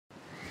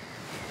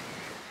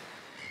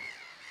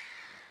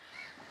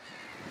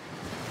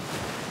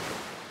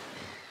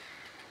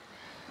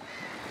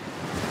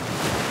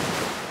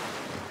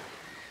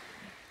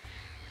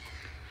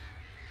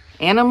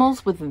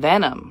Animals with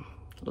Venom,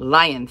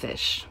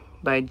 Lionfish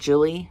by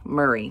Julie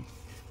Murray.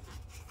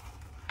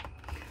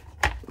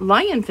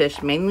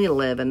 Lionfish mainly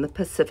live in the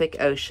Pacific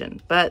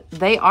Ocean, but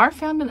they are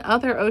found in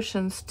other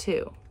oceans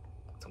too.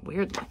 It's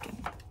weird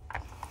looking.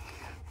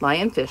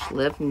 Lionfish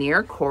live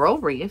near coral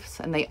reefs,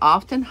 and they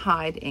often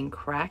hide in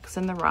cracks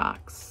in the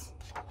rocks.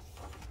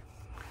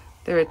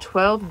 There are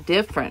 12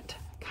 different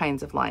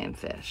kinds of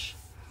lionfish.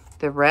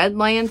 The red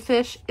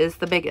lionfish is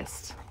the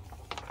biggest.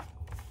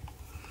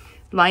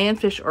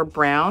 Lionfish are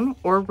brown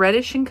or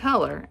reddish in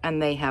color,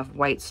 and they have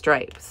white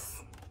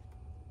stripes.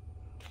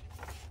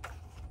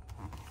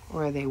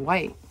 Or are they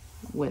white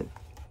with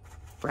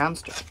brown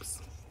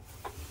stripes?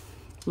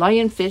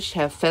 Lionfish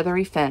have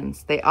feathery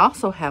fins. They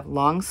also have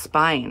long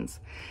spines,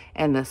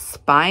 and the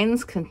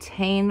spines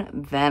contain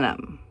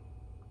venom.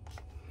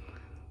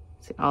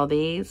 See all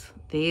these?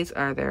 These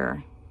are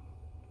their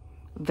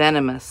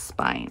venomous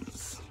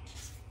spines.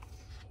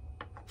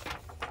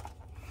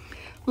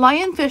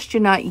 Lionfish do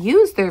not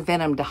use their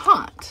venom to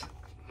hunt.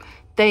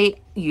 They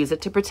use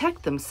it to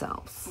protect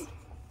themselves.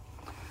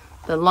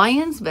 The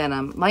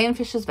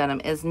lionfish's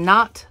venom is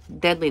not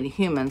deadly to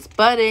humans,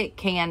 but it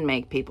can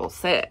make people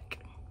sick.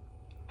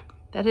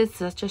 That is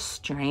such a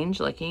strange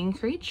looking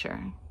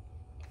creature.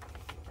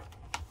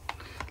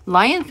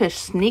 Lionfish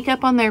sneak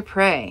up on their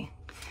prey.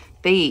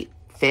 They eat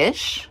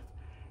fish,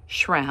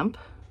 shrimp,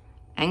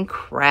 and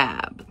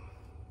crab.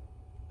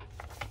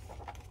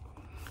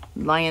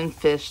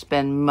 Lionfish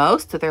spend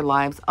most of their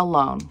lives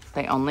alone.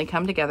 They only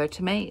come together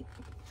to mate.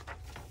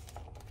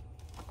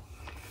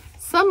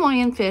 Some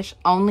lionfish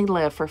only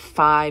live for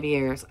 5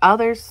 years.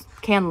 Others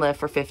can live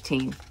for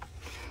 15.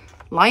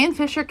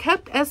 Lionfish are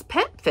kept as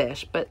pet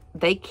fish, but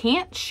they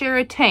can't share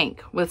a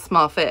tank with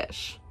small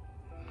fish.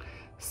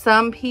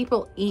 Some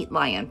people eat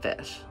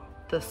lionfish.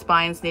 The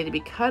spines need to be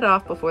cut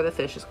off before the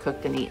fish is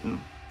cooked and eaten.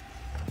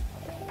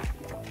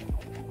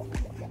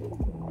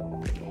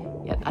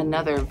 Yet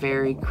another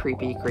very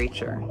creepy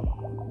creature.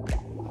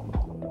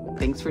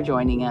 Thanks for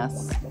joining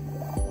us.